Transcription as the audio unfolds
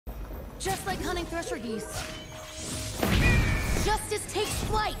Just like hunting thresher geese. Justice takes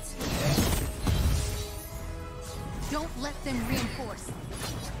flight! Don't let them reinforce.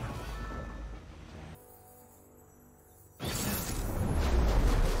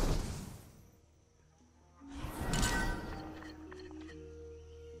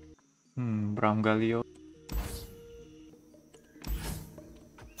 Braum Galio.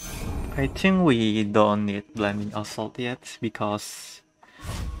 I think we don't need Blinding Assault yet because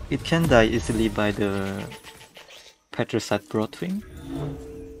it can die easily by the Patricide Broadwing.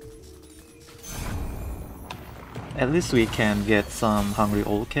 At least we can get some Hungry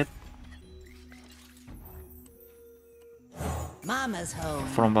Owlcat Mama's home.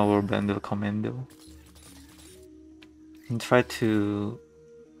 from our Bandle Commando. And try to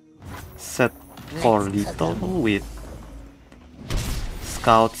set for lethal with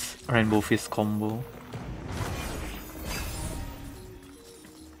Scout's Rainbowfish combo.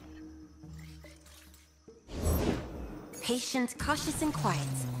 Patient, cautious, and quiet.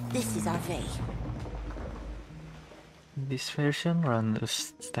 This is our Fae. This version runs a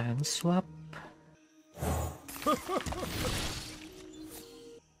stand swap.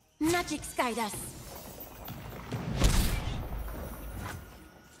 Magics guide us.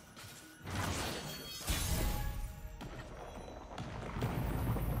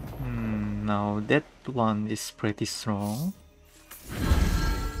 Now that one is pretty strong.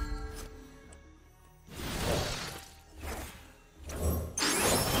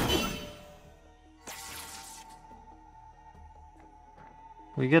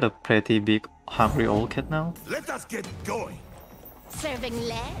 We get a pretty big Hungry Owlcat now. Let us get going. Serving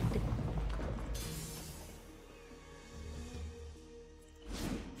lead.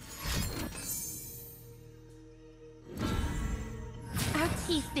 Our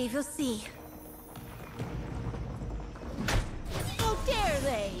teeth they will see. How dare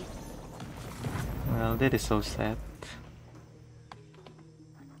they? Well, that is so sad.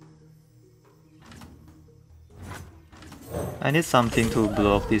 I need something to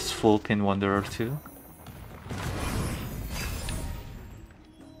block this full pin Wanderer too.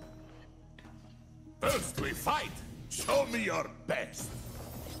 First we fight. Show me your best.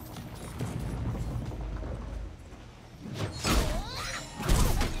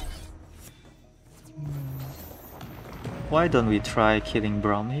 Why don't we try killing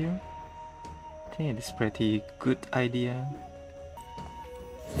Braum here? I think it's pretty good idea.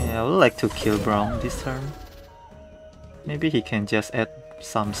 Yeah, I would like to kill Braum this turn. Maybe he can just add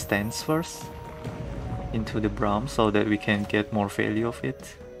some stance first into the Braum so that we can get more value of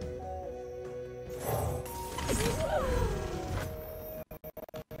it.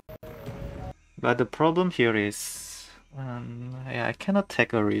 But the problem here is yeah, I cannot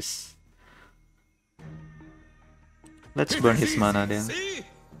take a risk. Let's burn his mana then.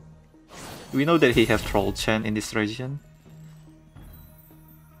 We know that he has Troll Chain in this region.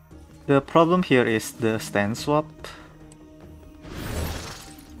 The problem here is the stand swap.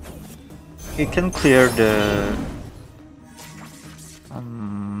 It can clear the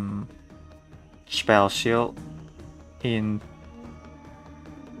spell shield in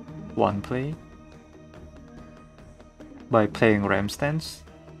one play by playing Ram stance.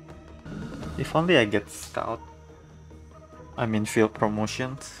 If only I get Scout. I mean field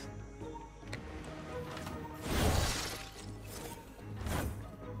promotions.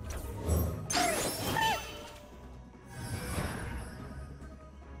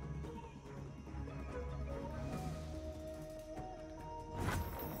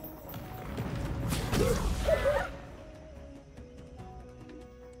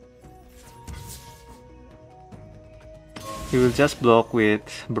 He will just block with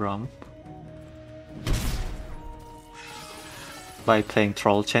Braum by playing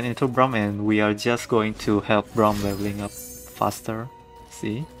Troll Chain into Braum, and we are just going to help Braum leveling up faster.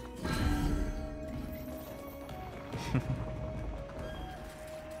 See?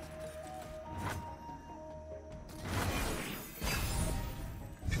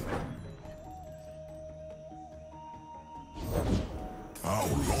 How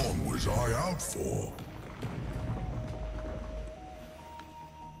long was I out for?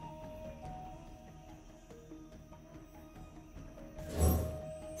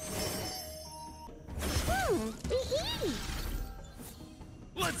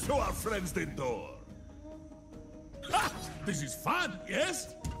 Let's show our friends the door. Ha! This is fun,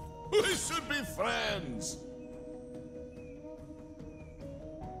 yes? We should be friends.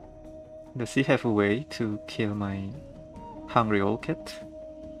 Does he have a way to kill my Hungry Owlcat?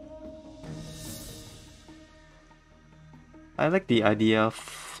 I like the idea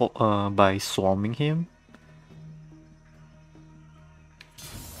by swarming him.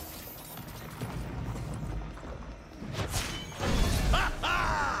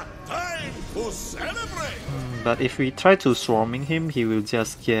 Celebrate! But if we try to swarming him, he will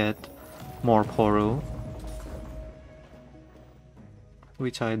just get more Poro,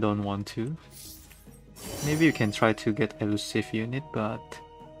 which I don't want to. Maybe you can try to get Elusive unit, but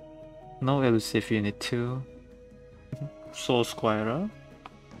no Elusive unit too. Soul Squire.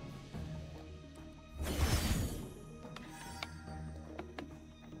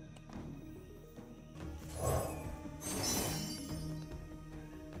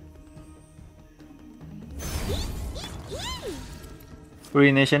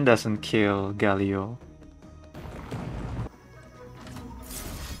 Ruination doesn't kill Galio.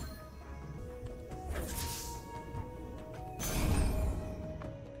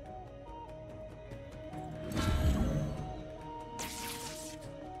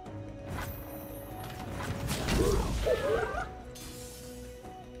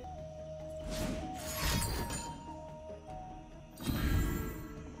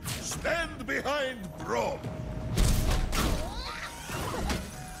 Stand behind Braum!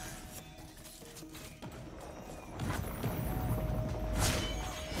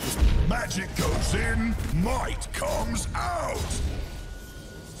 Magic goes in, might comes out!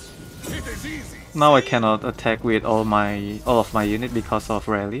 It is easy! Now I cannot attack with all of my unit because of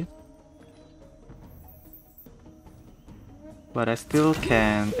rally. But I still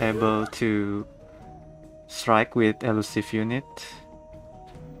can able to strike with Elusive unit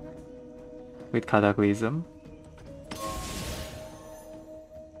with Cataclysm.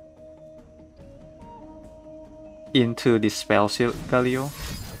 Into the spell shield Galio.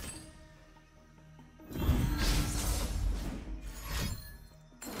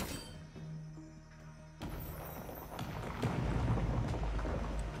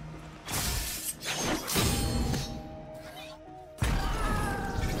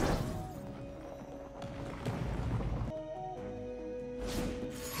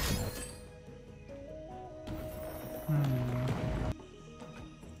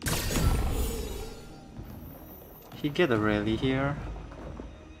 He get a rally here.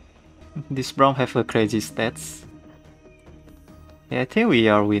 This Braum have a crazy stats. Yeah, I think we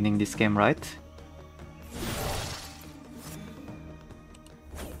are winning this game, right?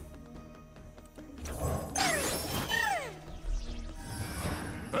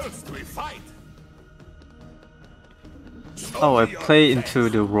 First we fight! Oh, I play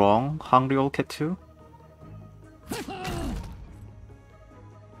into the wrong Hungry Owlcat too.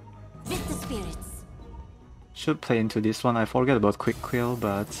 Victor spirits. Should play into this one. I forget about Quick Quill,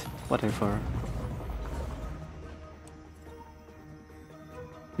 but whatever.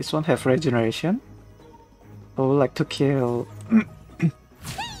 This one have regeneration. I would like to kill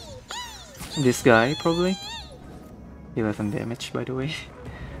this guy probably. 11 damage by the way.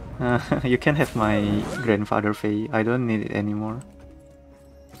 You can have my grandfather Fae. I don't need it anymore.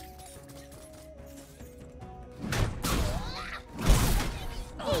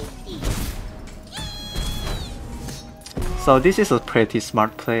 So this is a pretty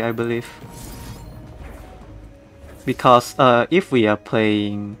smart play, I believe. Because if we are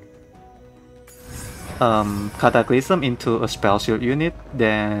playing Cataclysm into a spell shield unit,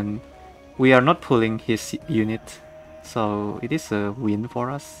 then we are not pulling his unit. So it is a win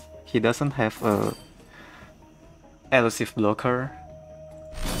for us. He doesn't have a elusive blocker.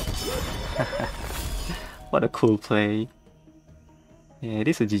 What a cool play. Yeah, it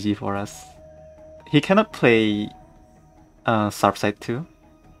is a GG for us. He cannot play Sharpsight too.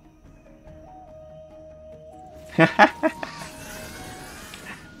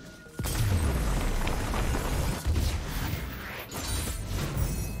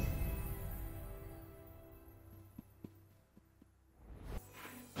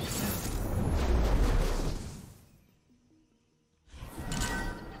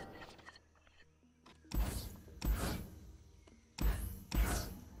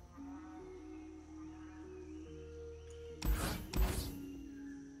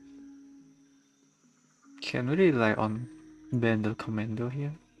 Can we rely on Bandle Commando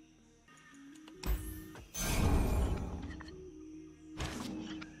here?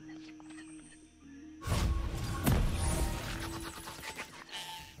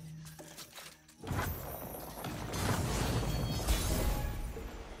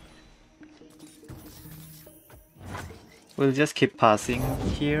 We'll just keep passing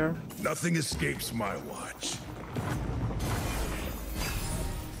here. Nothing escapes my watch.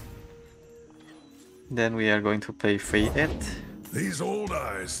 Then we are going to play Fae Aid. These old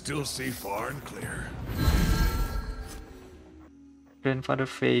eyes still see far and clear. Grandfather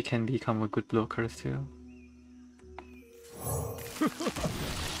Fae can become a good blocker too.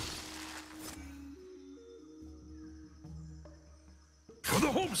 For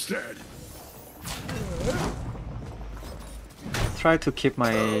the homestead! try to keep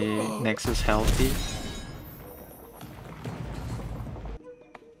my Nexus healthy.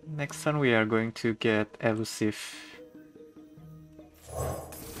 Next turn we are going to get Elusive.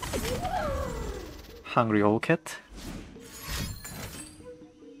 Hungry Owlcat.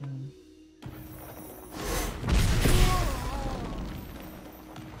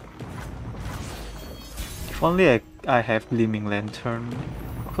 If only I have Gleaming Lantern,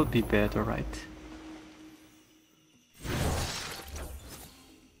 could be better, right?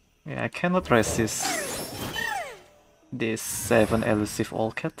 Yeah, I cannot resist this 7 Elusive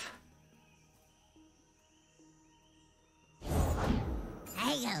Owlcat.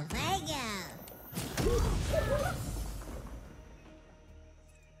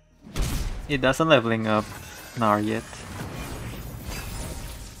 It doesn't leveling up Gnar yet.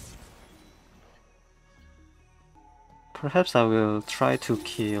 Perhaps I will try to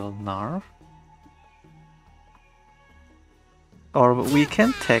kill Gnar. Or we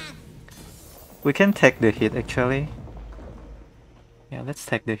can take the hit actually. Yeah, let's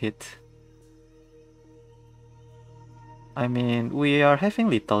take the hit. I mean, we are having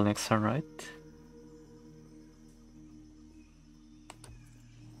lethal next turn, right?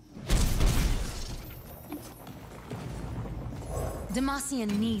 Demacia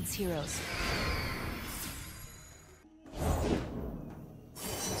needs heroes.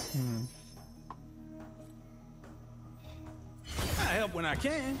 I help when I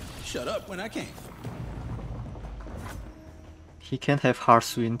can, shut up when I can't. He can have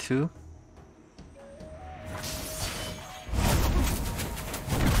Harsh Wind too.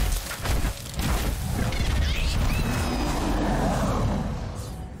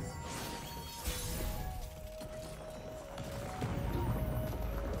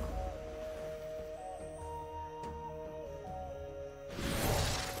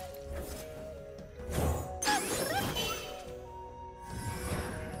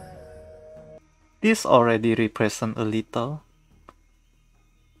 This already represent a little.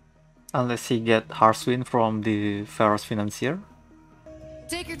 Unless he get Harshwind from the Pharaoh's Financier.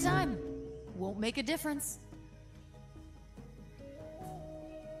 Take your time. Won't make a difference.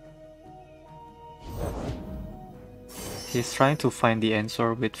 He's trying to find the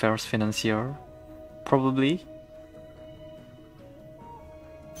answer with Pharaoh's Financier. Probably.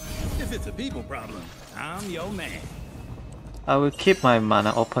 If it's a people problem, I'm your man. I will keep my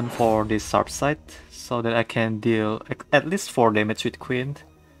mana open for this Sharpsight so that I can deal at least 4 damage with Quinn.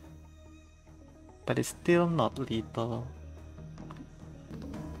 But it's still not lethal.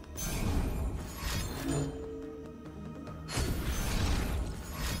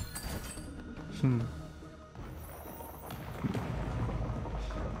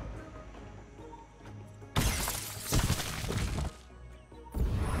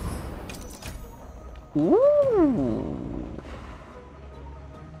 Ooh.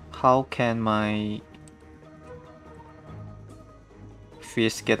 How can my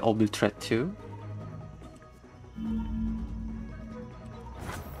fish get obliterate too?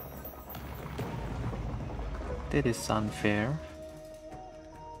 That is unfair.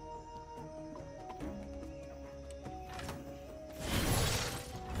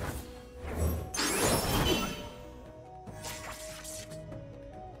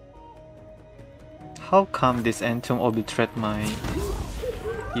 How come this Entomb obliterate my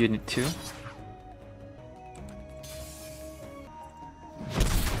unit too?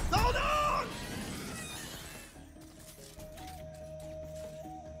 Hold on!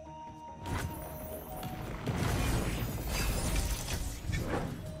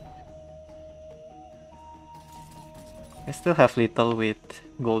 I still have little with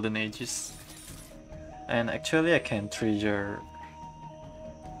Golden Aegis. And actually I can trigger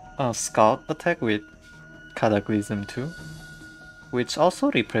a scout attack with Cataclysm too. Which also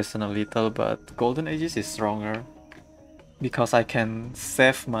represent a little, but Golden Aegis is stronger. Because I can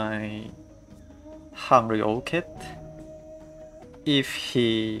save my Hungry Owlcat if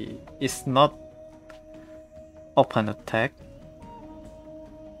he is not open attack.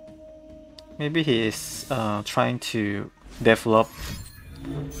 Maybe he is trying to develop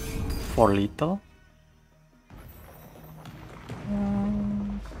for lethal.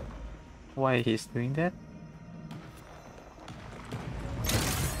 Why he's doing that?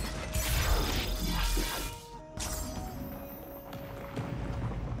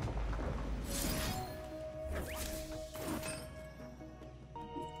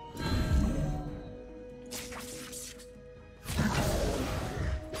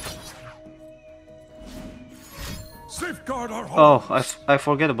 Safeguard our Oh, homes. I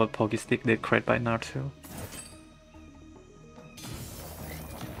forget about Pocky Stick, they create by Gnar too.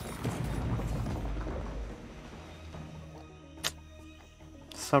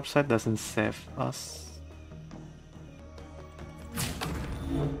 Sharpsight doesn't save us.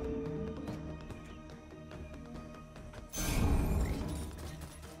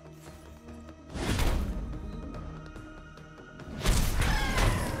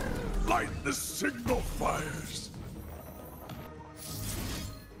 Light the signal fires.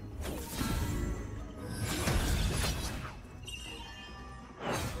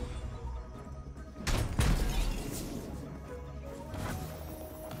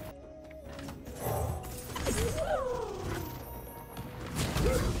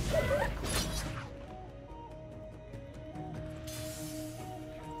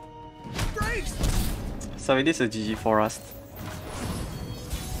 So it is a GG for us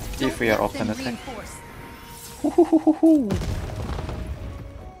if we are open attack.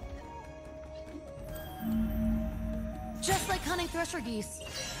 Just like hunting thresher geese.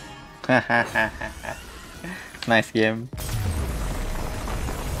 Nice game.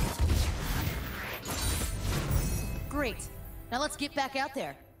 Great. Now let's get back out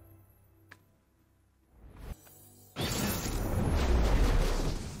there.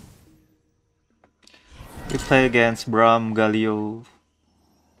 We play against Braum Galio.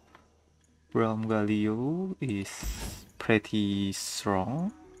 Braum Galio is pretty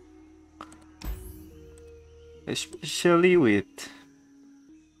strong, especially with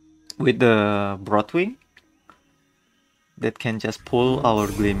the Broadwing that can just pull our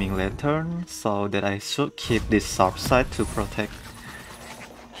Gleaming Lantern, so that I should keep this Sharpsight to protect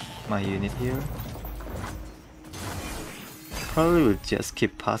my unit here. Probably will just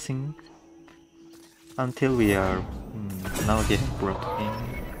keep passing until we are now getting Broadwing.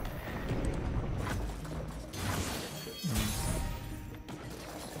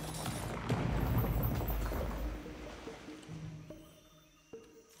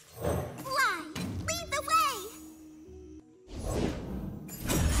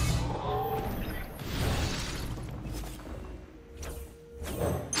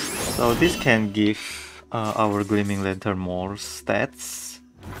 So this can give our Gleaming Lantern more stats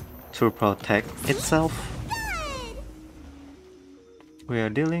to protect itself. We are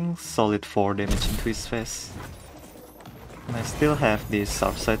dealing solid 4 damage into his face. And I still have this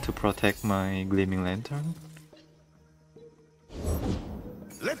Sharpsight to protect my Gleaming Lantern.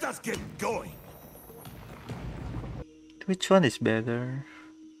 Let us get going. Which one is better?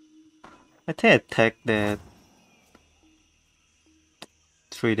 I think attack that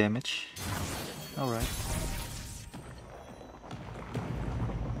 3 damage. Alright.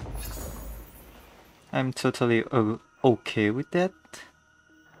 I'm totally okay with that.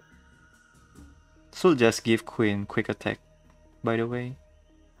 Should just give Quinn quick attack, by the way.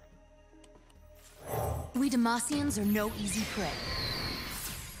 We Demacians are no easy prey.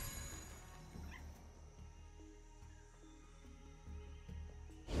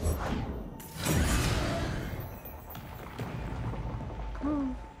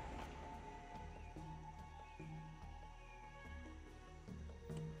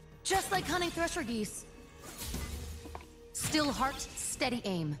 Just like hunting thresher geese. Still heart, steady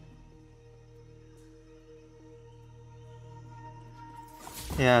aim.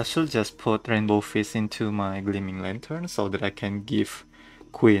 Yeah, I should just put Rainbowfish into my Gleaming Lantern so that I can give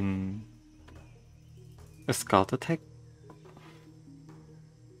Quinn a scout attack.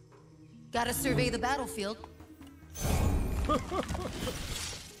 Gotta survey the battlefield.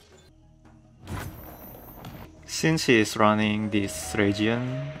 Since he is running this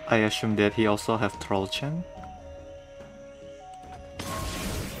region, I assume that he also have Trollchen.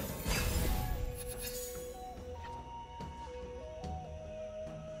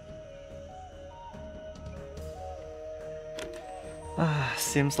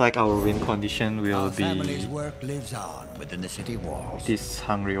 Seems like our win condition will be family's work lives on within the city walls. this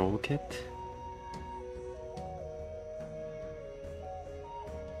hungry Owlcat.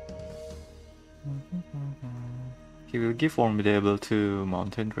 He will give Formidable to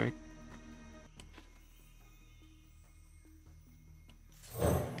Mountain Drake.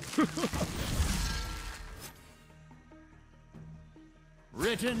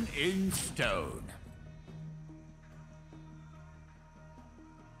 Written in stone.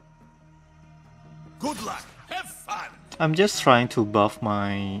 Good luck. Have fun. I'm just trying to buff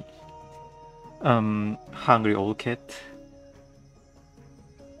my hungry Owlcat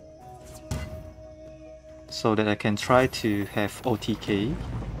so that I can try to have OTK.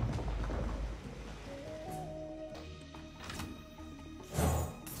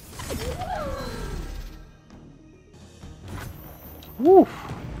 Woo!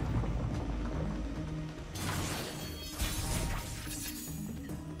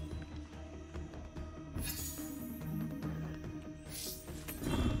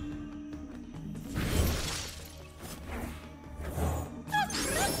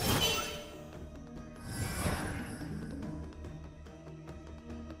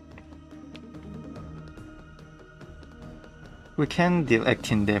 We can deal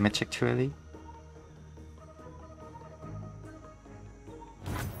 18 damage actually.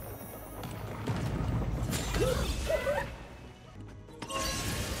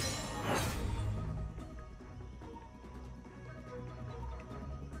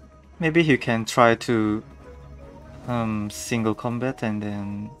 Maybe you can try to single combat and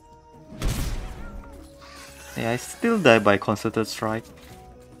then... Yeah, I still die by concerted strike.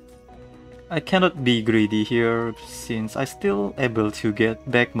 I cannot be greedy here since I still able to get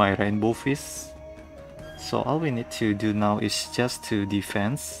back my Rainbowfish. So all we need to do now is just to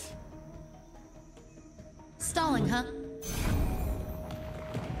defense. Stalling, huh?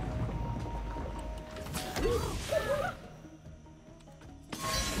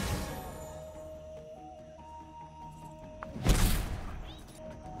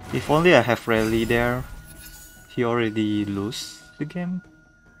 If only I have Rally there, he already lose the game.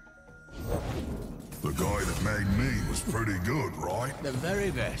 The guy that made me was pretty good, right? The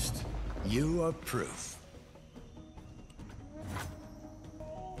very best. You are proof.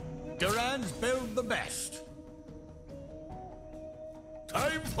 Duran's build the best.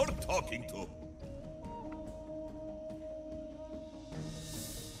 Time for talking to.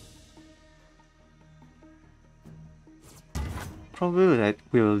 Probably that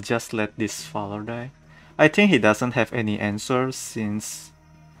we'll just let this Valor die. I think he doesn't have any answers since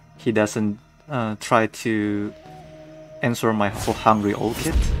he doesn't try to answer my hungry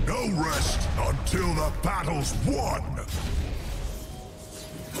Owlcat. No rest until the battle's won.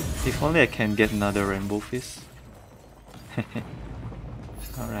 If only I can get another Rainbowfish.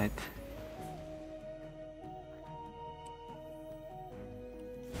 Alright.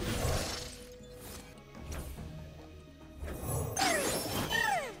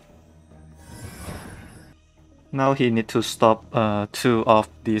 Now he need to stop 2 of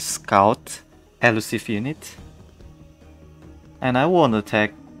these scout elusive unit. And I won't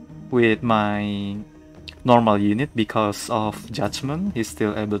attack with my normal unit because of judgment. He's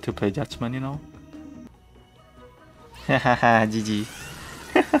still able to play judgment, you know. Hahaha, GG.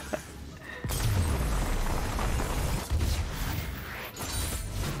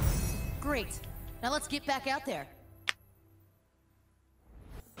 Great. Now let's get back out there.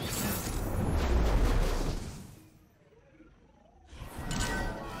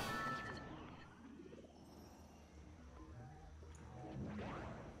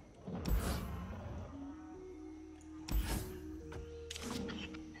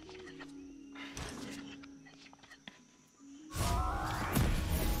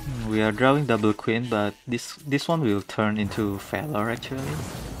 We are drawing double queen, but this one will turn into Valor actually.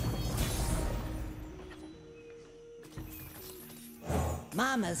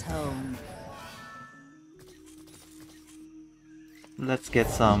 Mama's home. Let's get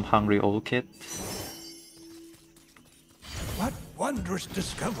some hungry Owlcat. What wondrous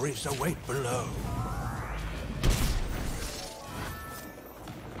discoveries await below?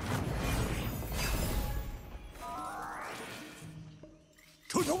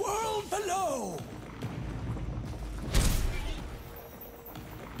 To the world below!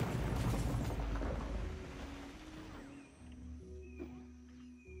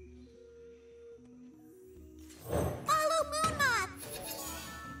 Follow Moonmot!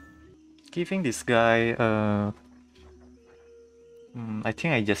 Giving this guy I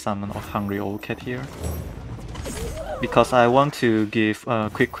think I just summon a hungry Owlcat here. Because I want to give a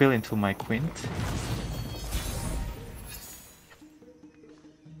quick Quill into my Quint.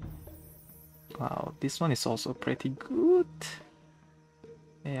 Wow, this one is also pretty good.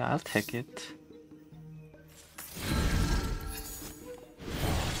 Yeah, I'll take it.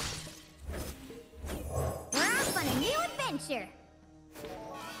 We're off on a new adventure.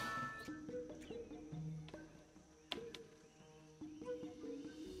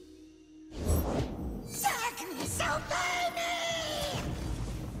 Darkness, obey me!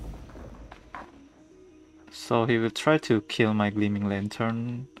 So he will try to kill my Gleaming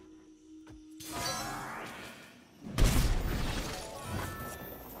Lantern.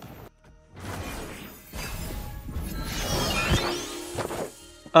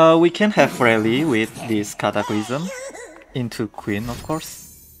 We can have rally with this Cataclysm into Queen, of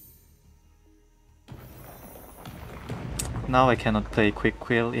course. Now I cannot play Quick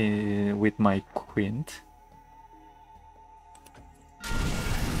Quill with my Queen.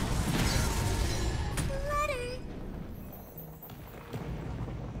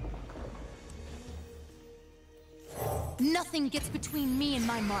 Nothing gets between me and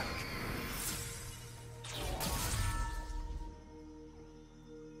my mark.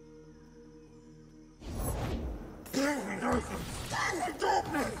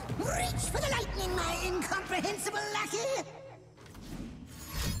 Reach for the lightning, my incomprehensible lackey!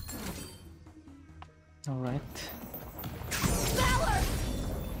 Alright. Valor!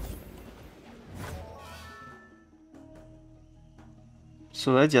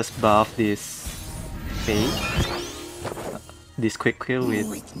 So I just buff this Fae, this quick kill with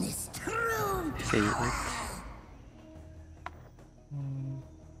Fae Aid.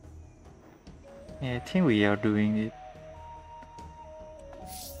 Yeah, I think we are doing it.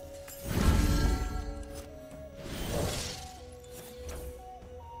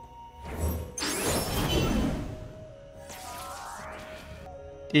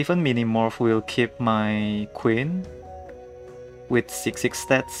 Even Minimorph will keep my Quinn with 6/6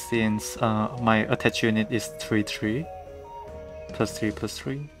 stats since my attached unit is 3/3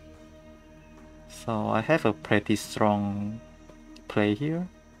 +3/+3. So I have a pretty strong play here.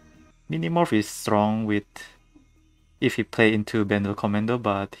 Minimorph is strong with if he play into Bandle Commando,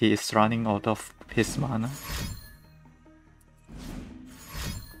 but he is running out of his mana.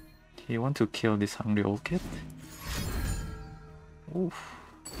 He want to kill this hungry Owlcat. Oof.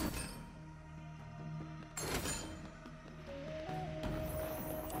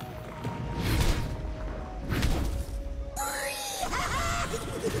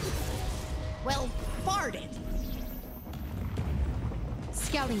 Well, farted.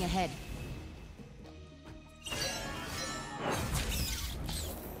 Scouting ahead.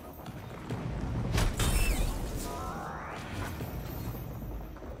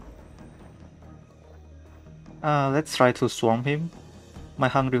 Let's try to swarm him. My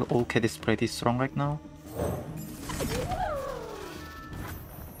hungry Owlcat is pretty strong right now.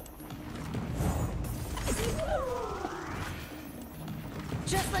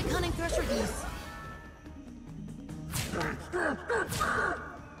 Just like hunting thresher geese.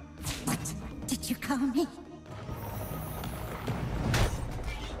 What did you call me?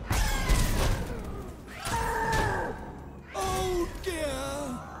 Oh dear!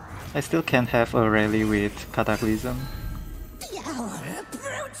 I still can't have a rally with Cataclysm. The hour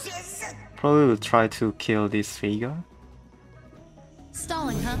approaches. Probably will try to kill this Veigar.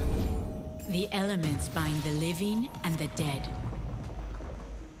 Stalling, huh? The elements bind the living and the dead.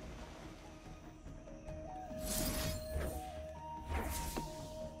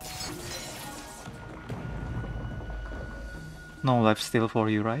 No life steal for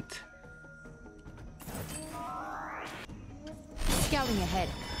you, right? Scouting ahead.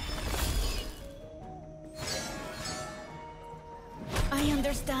 I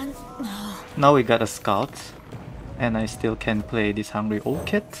understand. Now we got a scout, and I still can play this hungry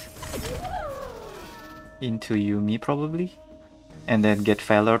Owlcat into Yuumi probably, and then get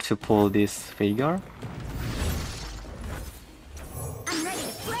Valor to pull this Veigar. I'm ready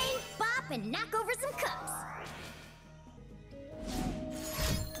to flame, bop, and knock over some cups.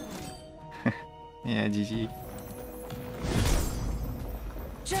 Yeah, GG.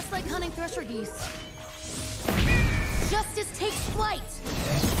 Just like hunting thresher geese. Justice takes flight.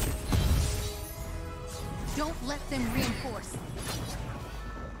 Don't let them reinforce.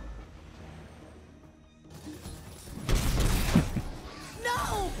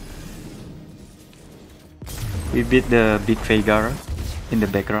 No! We beat the big Veigar in the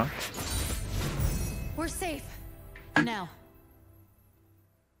background. We're safe. Now.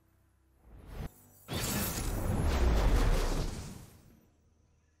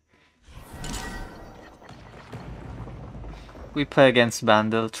 We play against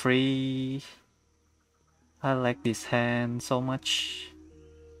Bandle 3. I like this hand so much.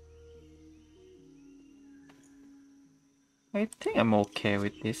 I think I'm okay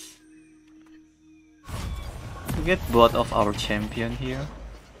with this. We get both of our champion here.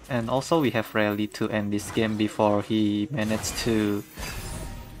 And also we have rally to end this game before he managed to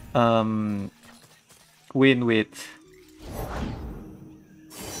win with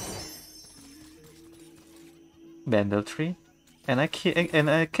Bandle 3. And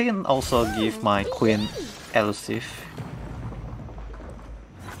I can also give my Quinn Elusive.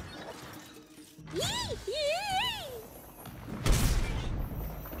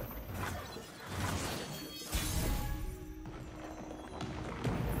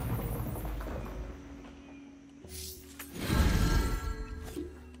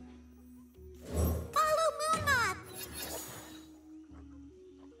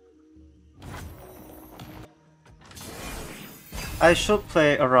 I should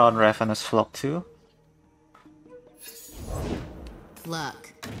play around Ravenous Flock too.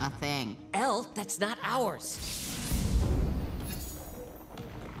 Luck, a thing. Elle, that's not ours.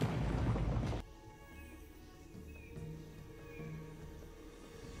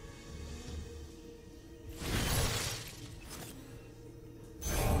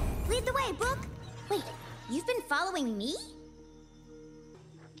 Lead the way, Book. Wait, you've been following me?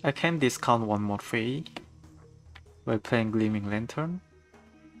 I can discount one more free. by playing Gleaming Lantern,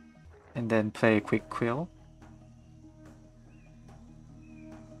 and then play a quick Quill.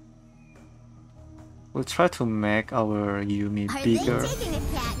 We'll try to make our Yuumi bigger.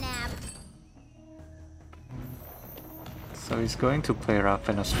 So he's going to play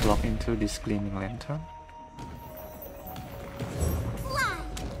Ravenous Block into this Gleaming Lantern.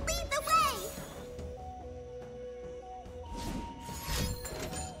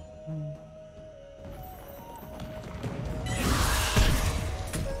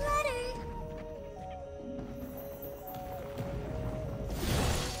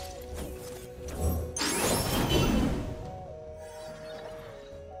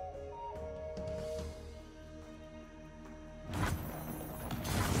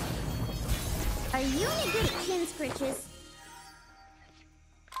 Are you any good at chin scritches?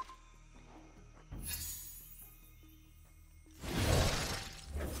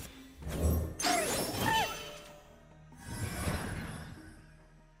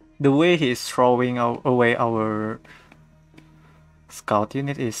 The way he is throwing away our scout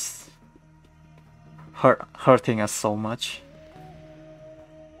unit is hurting us so much.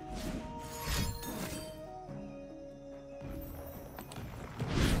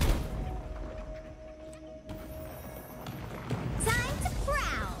 Time to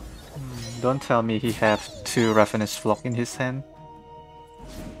prowl. Don't tell me he have 2 Ravenous Flock in his hand.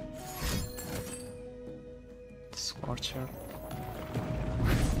 Scorcher.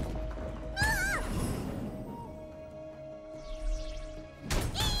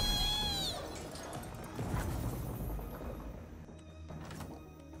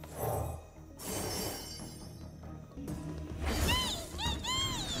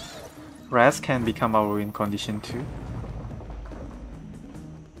 Raz can become our win condition too.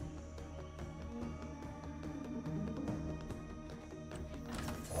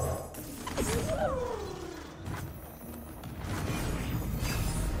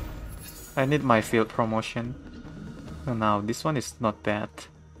 I need my field promotion. Oh, now this one is not bad.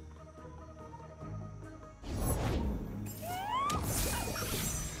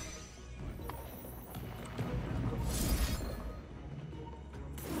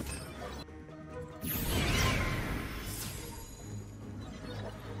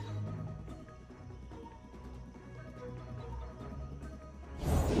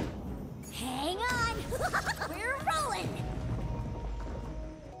 Hang on. We're rolling.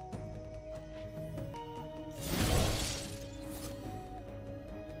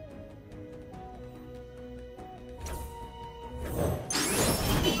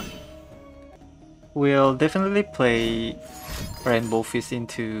 We'll definitely play Rainbowfish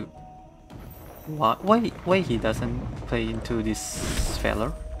into... Why he doesn't play into this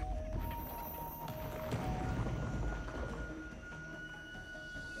Valor?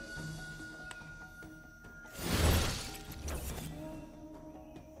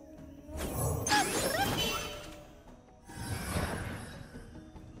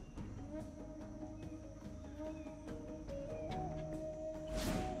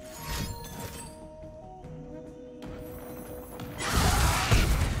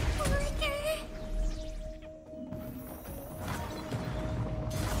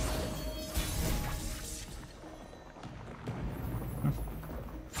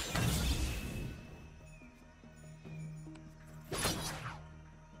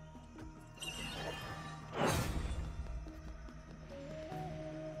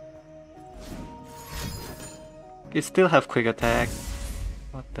 You still have quick attack.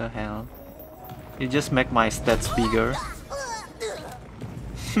 What the hell? You just make my stats bigger.